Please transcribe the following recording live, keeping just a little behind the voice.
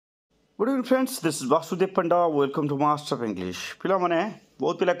Good evening friends, this is Vasudev Panda. Welcome to master of English. पिला माने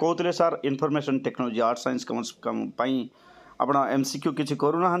बहुत पिला कहते sir information technology art science commerce आप एमसीक्यू किसी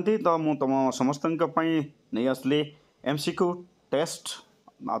करूना तो मुझे तुम समस्त नहीं आसली एमसीक्यू टेस्ट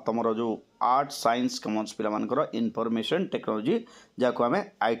तुम जो आर्ट साइंस कॉमर्स पिला इनफॉरमेशन टेक्नोलॉजी जहाँ आम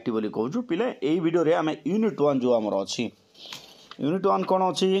आईटी बोली कहूँ पिले यही वीडियो रे आम यूनिट 1 जो आमर अच्छी यूनिट 1 कौन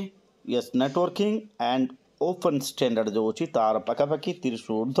अच्छी yes networking and open standard जो अच्छी तार पाखापाखि 30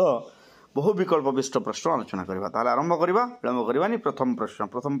 ऊर्ध बहु विकल्प विशिष्ट प्रश्न आलोचना करवा। ताहले आरंभ करवा, विलंब करवानी। प्रथम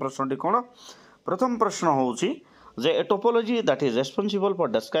प्रश्नटी कौन? प्रथम प्रश्न होउची जे a topology that is responsible for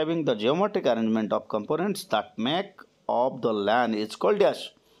describing the geometric arrangement of components that make of the land is called dash.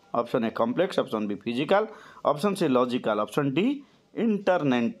 Option A complex, option B physical, option C logical, option D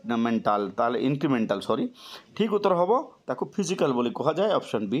incremental sorry ठीक उत्तर हम ताको physical बोली कहा जाए।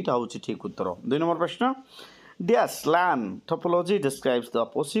 Option B टा होची ठीक उत्तर। 2 number प्रश्न dash LAN topology describes the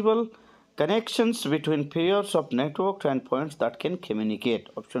possible connections between pairs of network and points that can communicate.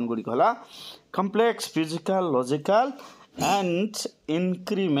 Option गुडी कहला complex, physical, logical and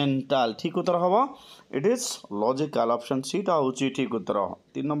incremental ठीक उत्तर हम it is logical. Option C टा होची ठीक उत्तर।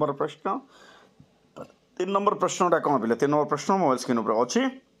 3 नंबर प्रश्न 3 नंबर प्रश्नटा कौन पिले? 3 नंबर प्रश्न मोबाइल स्क्रीन ऊपर अच्छी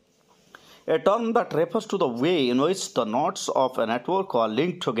a term that refers to the way in which the nodes of a network are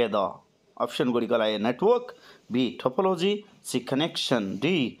linked together. Option गुडी कहला A network, B topology, C connection,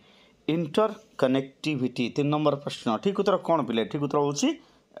 D interconnectivity. 3 number प्रश्न ठीक उत्तर कौन पिले? ठीक उत्तर होची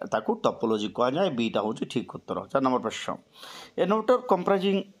ताकू टोपोलॉजी कहा जाए। बी टा होची ठीक उत्तर। 4 नंबर प्रश्न a network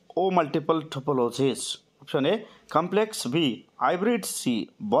comprising O multiple topologies. Option a complex, be hybrid, सी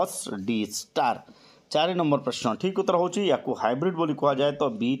बस, डी स्टार। 4 नंबर प्रश्न ठीक उत्तर होची याकू हाइब्रिड बोली कहा जाए तो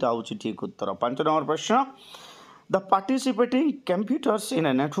बी टा होची ठीक उत्तर। 5 नंबर प्रश्न The participating computers in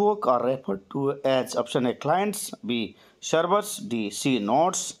a network are referred to as option A clients, B servers, D C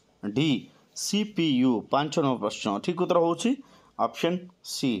nodes, D CPU। 5 number प्रश्न ठीक उत्तर होची ऑप्शन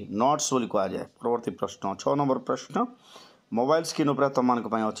सी नोट्स बोली कहा जाए। परवर्ती प्रश्न 6 नंबर प्रश्न मोबाइल स्क्रीन ऊपर तुम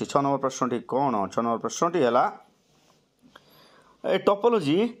अच्छी 6 नंबर प्रश्न कौन? 6 नंबर प्रश्न है ए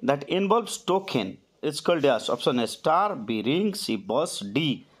topology that involves token is called dash. Option A star, B ring, सी बस,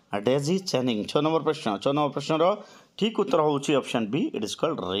 डी डेजी चैनिंग। 6 नंबर प्रश्न 6 नंबर प्रश्न ठीक उत्तर होची option B it is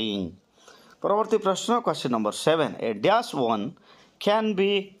called ring. परवर्ती प्रश्न question number 7 A dash 1 can be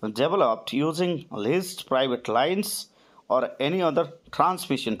developed using leased private lines or any other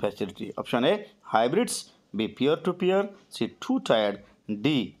transmission facility. Option A hybrids, B peer to peer, C 2-tiered,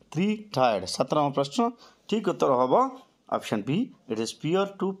 D 3-tiered। 7 number प्रश्न ठीक उत्तर हम option B it is peer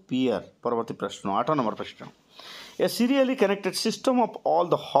to peer। परवर्ती प्रश्न 8 number प्रश्न A serially connected system of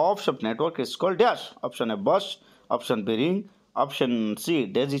all the hops of network is called dash. Option A bus, option B ring, option C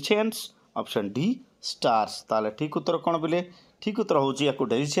daisy chains, option D stars। ताले ठीक उत्तर कौन बोले? ठीक उत्तर होची याकू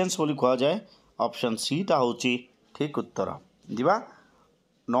Daisy chains बोली कहा जाए। ऑप्शन सी टा होची ठीक उत्तर। दिवा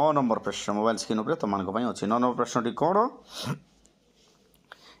 9 नंबर प्रश्न मोबाइल स्क्रीन ऊपर तुम अच्छी 9 नंबर प्रश्न कौन?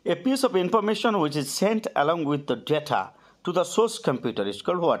 A piece of information which is sent along with the data to the source computer is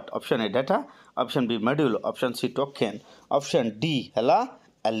called what? Option A data, option B module, option C token, option D हला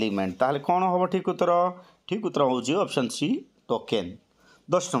element. ताहले कौन हम ठीक उत्तर? ठीक उत्तर होची option C token.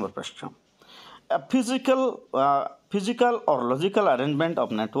 10 number प्रश्न physical or logical arrangement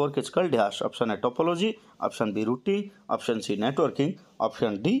of network is called dash. Option A topology, option B routing, option C networking,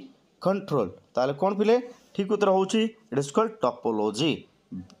 option D control। ताले कौन पिले? ठीक उत्तर होची इट इज कॉल्ड टोपोलॉजी।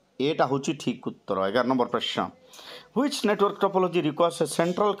 एटा होची ठीक उत्तर। 11 नंबर प्रश्न which network topology requires a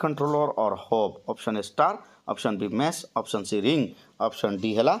central controller or hub? Option A star, option B mesh, option C ring, option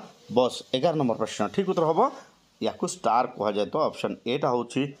D हला बस। 11 नंबर प्रश्न ठीक उत्तर हम याकू स्टार कहा जाए तो ऑप्शन ए टा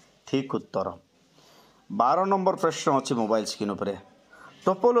होची ठीक उत्तर। 12 नंबर प्रश्न अच्छी मोबाइल स्क्रीन ऊपर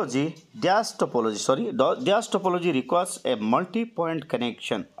topology dash topology requires a multi point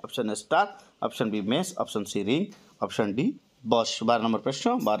connection. Option A star, option B mesh, option C ring, option D बस। 12 नंबर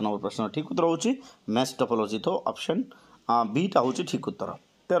प्रश्न ठीक उत्तर होची मेश टोपोलॉजी तो ऑप्शन बी टा होची ठीक उत्तर।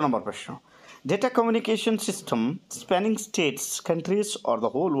 13 नंबर प्रश्न data communication system spanning states countries और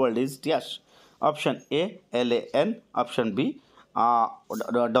the whole world is dash. Option A LAN, option B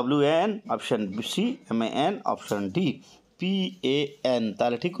WAN, option C MAN, option D PAN।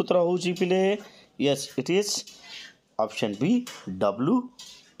 ताले ठीक उत्तर होची पिले yes it is option B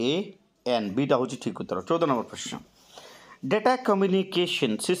WAN। Beta होची ठीक उत्तर। 14 number प्रश्न data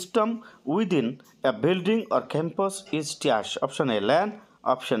communication system with in A building और campus is dash. Option A LAN,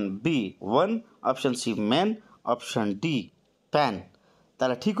 option B WAN, option C MAN, option D PAN।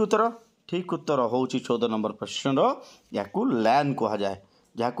 ताले ठीक उत्तर होची 14 नंबर प्रश्न याकू LAN कहा जाए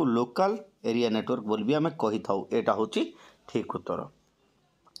जहाँ लोकल एरिया नेटवर्क बोल भी आम कही था। एटा होची ठीक उत्तर।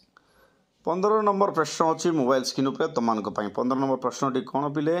 15 नंबर प्रश्न अच्छी मोबाइल स्क्रीन उपर तुम 15 नंबर प्रश्न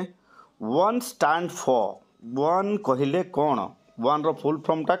कौन पिले वन स्टैंड फॉर वन कहले कौन वन रो फुल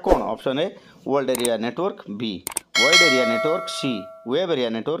फॉर्मटा कौन option a world area network B wide area network C web area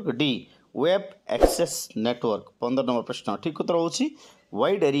network D web access network 15 number प्रश्न ठीक उत्तर होची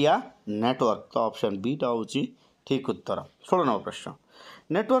वाइड एरिया नेटवर्क तो ऑप्शन बी टा होची ठीक उत्तर 16 नंबर प्रश्न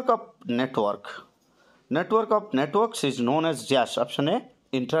network of networks is known as dash option A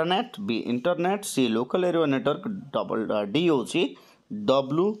internet B internet C local area network double D होची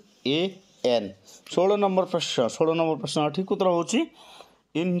WAN 16 number प्रश्न ठीक उत्तर होची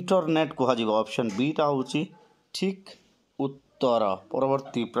इंटरनेट कह ऑप्शन बी टा होची ठीक उत्तर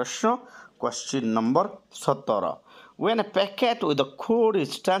परवर्ती प्रश्न question number 17 when a packet with a code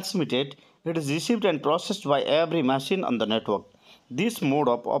is transmitted it is received and processed by every machine on the network this mode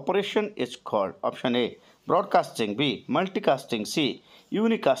of operation is called option A broadcasting B multicasting C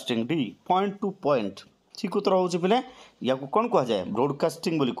unicasting D point to point ठीक उत्तर होची पिले या को कोन कहा जाए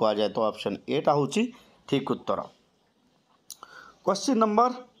broadcasting बोली कहा जाए तो ऑप्शन ए टा होची ठीक उत्तर क्वेश्चन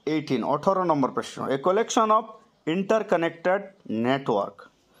नंबर 18 नंबर प्रश्न a collection of interconnected network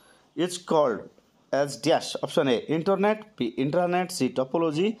is called as dash option A internet B internet C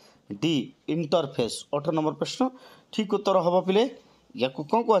topology D interface 18 number प्रश्न ठीक उत्तर हम पिले या को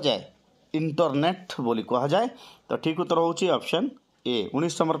कौन कहा जाए इंटरनेट बोली कहा जाए तो ठीक उत्तर होची ऑप्शन ए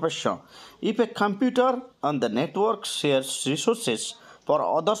 19 नंबर प्रश्न if a computer on the network shares resources for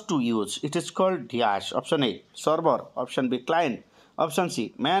others to use it is called dash option A server option B client option C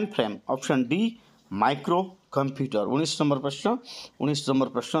main frame option D micro computer 19 number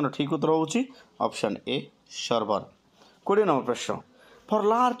प्रश्न ठीक उत्तर होची option A server 20 number प्रश्न for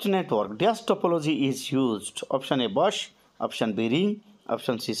large network dash topology is used option A बस option B ring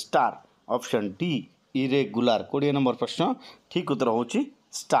option C star option D irregular 20 number प्रश्न ठीक उत्तर होची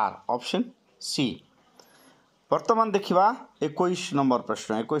star option C वर्तमान देखिबा 21 नंबर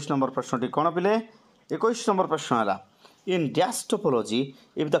प्रश्न कौन पिले 21 नंबर प्रश्न है in dash topology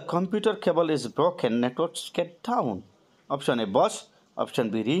if the computer cable is broken networks get down option A bus option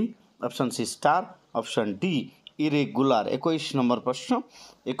B ring option C star option D irregular 21 number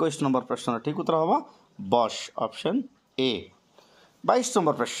प्रश्न ठीक उत्तर होगा बस ऑप्शन ए 22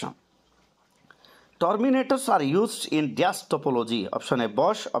 नंबर प्रश्न terminators are used in dash topology option A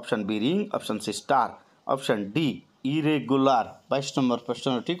बस option B ring option C star option D irregular 22 number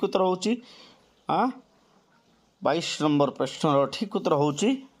प्रश्न ठीक उत्तर होची 22 number प्रश्न ठीक उत्तर होची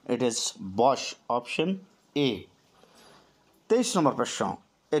इट इज बस ऑप्शन ए 23 नंबर प्रश्न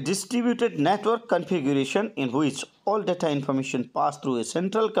ए distributed network configuration in which all data information pass through a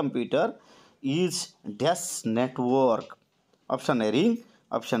central computer is dash network option a ring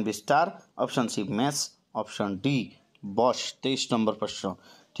option B star option C mash option D बस 23 number प्रश्न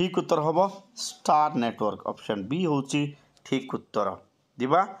ठीक उत्तर हम star network option B होची ठीक उत्तर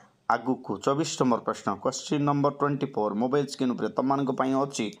दिबा आगु को 24 number प्रश्न क्वेश्चन नंबर 24 मोबाइल स्क्रीन उपर तुम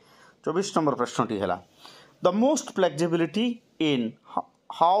अच्छी 24 नंबर प्रश्न टी है the most flexibility in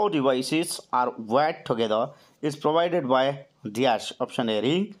how devices are wired together is provided by dash option a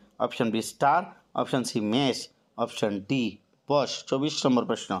ring option B star option C mash option D बस 24 number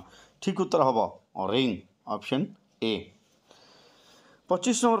प्रश्न ठीक उत्तर हम ring option A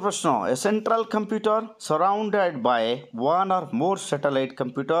 25 number प्रश्न ए central computer surrounded by one और मोर satellite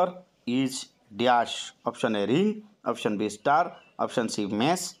computer is dash option a ring option B star option C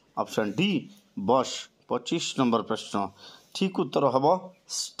mash option D बस 25 number प्रश्न ठीक उत्तर हम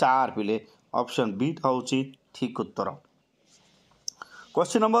स्टार पिले ऑप्शन बी होची ठीक उत्तर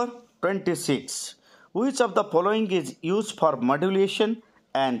question number 26 which of the following is used for modulation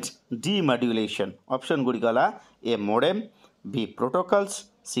and demodulation option गुडी गला ए modem B protocols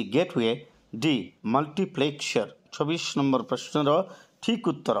सी gateway D multiplexer 26 number प्रश्न ठीक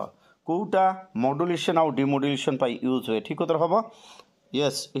उत्तर कोटा मॉड्यूलेशन और डिमॉड्यूलेशन पाई यूज हुए ठीक उत्तर हम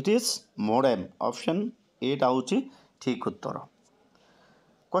yes it is modem option A टा होची ठीक उत्तर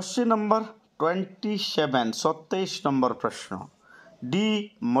क्वेश्चन नंबर 27 नंबर प्रश्न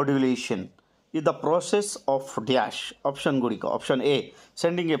demodulation is the process of dash option गुड़िक option A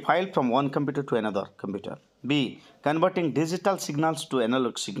sending a file from one computer to another computer B converting digital signals to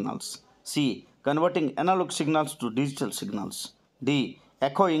analog signals C converting analog signals to digital signals D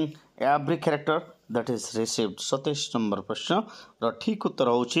echoing every character that is received 27 number प्रश्न र ठीक उत्तर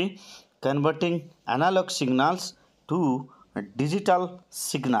होची converting analog signals to digital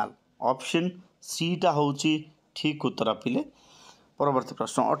signal option C टा होची ठीक उत्तर पिले परवर्ती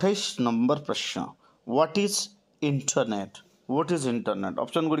प्रश्न 28 number प्रश्न व्हाट इज इंटरनेट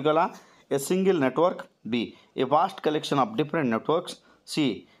ऑप्शन गुडी गला a single network B a vast collection of different networks C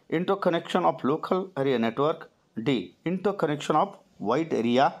interconnection of local area network, D interconnection of wide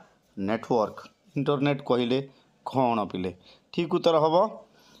area network. Internet कहले कौन पिले ठीक उत्तर हम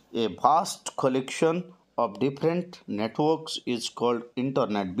ए vast collection of different networks is called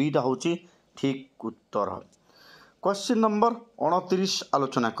internet. Beta हूँ ठीक उत्तर. Question number 29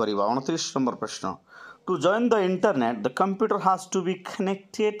 आलोचना करिबा 29 number प्रश्न. To join the internet, the computer has to be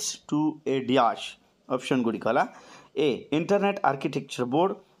connected to a dash. Option Gudi कहला A internet architecture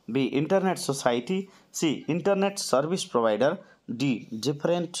board, B internet society, C internet service provider, D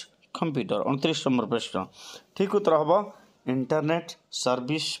different computer. 29 number प्रश्न ठीक उत्तर हम internet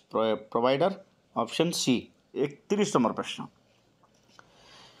service provider option C. 31 number प्रश्न.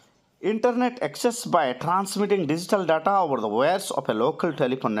 Internet access by transmitting digital data over the wires of a local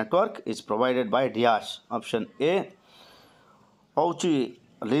telephone network is provided by dash. Option A होची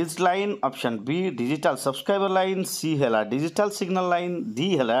leased line, option B digital subscriber line, C है digital signal line,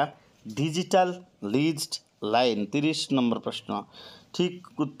 D है digital leased line. 30 number प्रश्न ठीक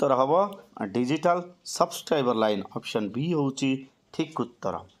उत्तर हम digital subscriber line. Option B होची ठीक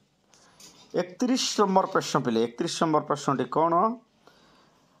उत्तर. 31 number प्रश्न पिले 31 नंबर प्रश्न कौन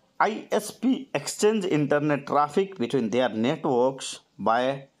ISP exchange internet traffic between their networks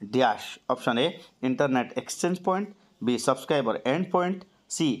by dash. Option A internet exchange point, B subscriber endpoint,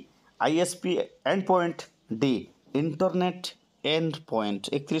 C ISP endpoint, D internet endpoint.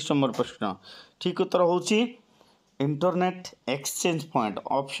 31 number प्रश्न ठीक उत्तर होची internet exchange point.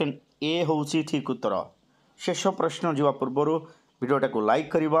 Option A होची ठीक उत्तर. शेष प्रश्न जीवा पूर्व वीडियोटा को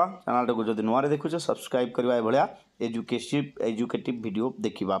लाइक करवा चैनल को जब नुआ देखुचे सब्सक्राइब करवा भाया एजुकेटिव वीडियो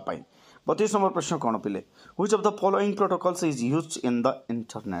देखा. 32 नंबर प्रश्न कौन पिले which of the following protocols is used in the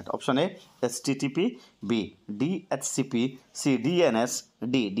internet. Option A HTTP, B DHCP, C DNS,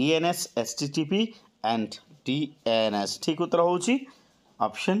 D DNS HTTP and DNS. ठीक उत्तर होची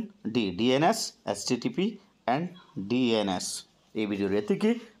option D DNS HTTP and DNS. ये video रेती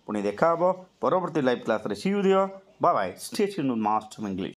की पुणी देखा परवर्ती लाइव क्लास रे सी you दियो. Bye bye. Stay tuned with master English.